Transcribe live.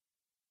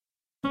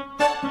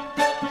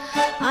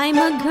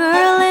I'm a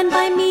girl, and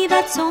by me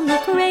that's only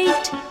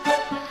great.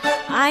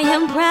 I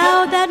am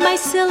proud that my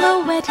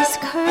silhouette is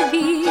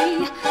curvy,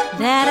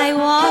 that I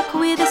walk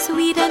with a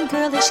sweet and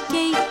girlish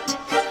gait,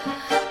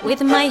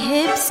 with my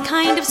hips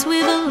kind of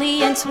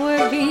swivelly and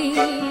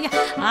swervy.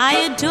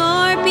 I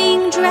adore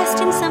being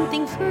dressed in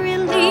something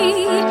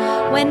frilly.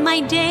 When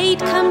my date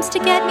comes to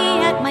get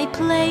me at my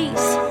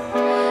place,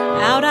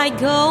 out I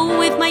go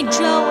with my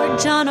Joe or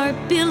John or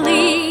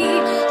Billy,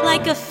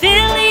 like a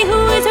filly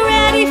who is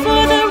ready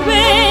for the race.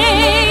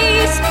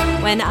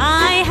 When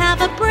I have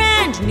a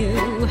brand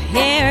new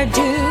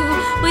hairdo,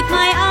 with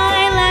my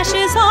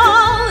eyelashes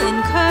all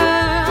in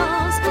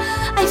curls,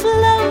 I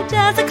float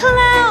as the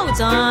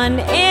clouds on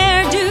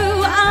air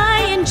do.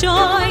 I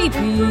enjoy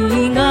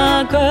being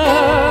a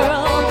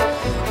girl.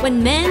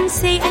 When men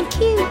say I'm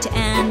cute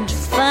and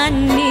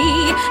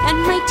funny, and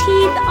my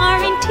teeth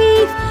aren't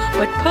teeth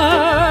but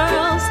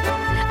pearls,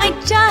 I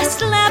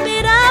just lap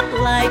it up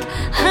like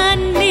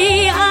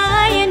honey.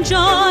 I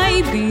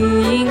enjoy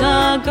being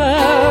a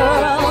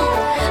girl.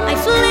 I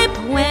flip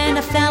when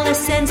a fella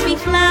sends me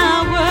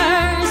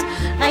flowers.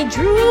 I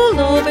drool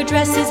over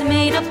dresses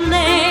made of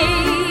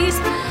lace.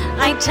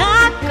 I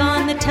talk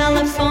on the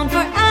telephone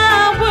for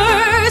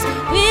hours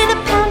with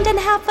a pound and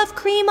a half of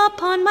cream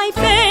upon my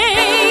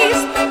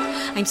face.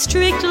 I'm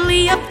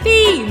strictly a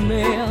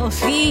female,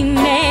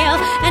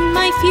 and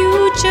my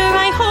future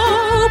I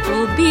hope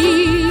will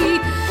be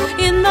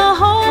in the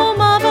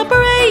home of a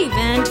brave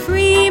and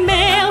free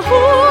male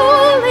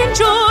who'll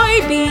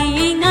enjoy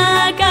being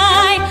a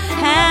guy,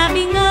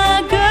 having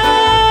a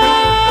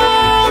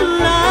girl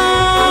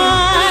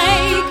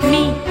like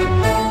me.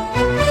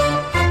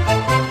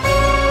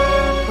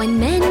 When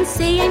men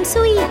say I'm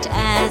sweet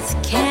as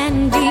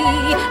candy,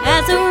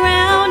 as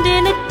around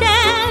in a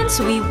dance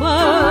we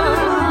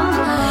whirl,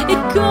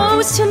 it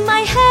goes to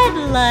my head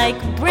like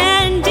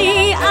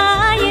brandy.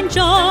 I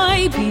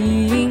enjoy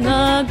being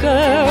a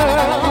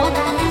girl.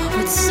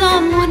 With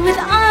someone with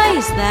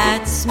eyes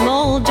that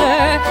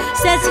smolder,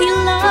 says he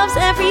loves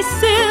every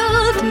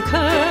silken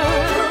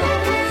curl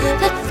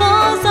that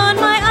falls on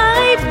my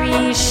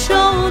ivory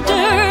shoulder.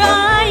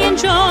 I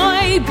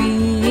enjoy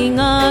being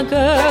a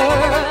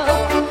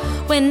girl.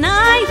 When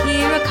I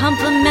hear a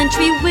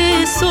complimentary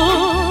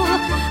whistle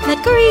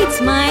that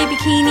greets my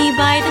bikini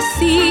by the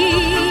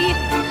sea,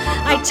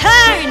 I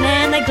turn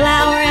and I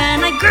glower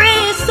and I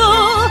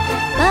gristle,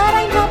 but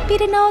I'm happy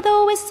to know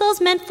the whistle's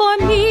meant for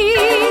me.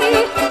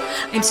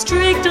 I'm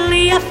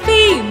strictly a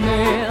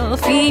female,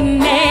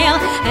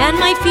 and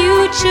my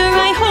future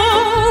I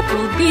hope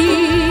will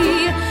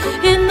be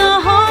in the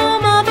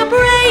home of a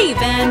brave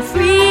and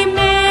free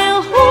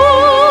male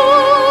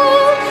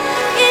who'll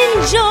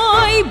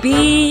enjoy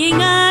being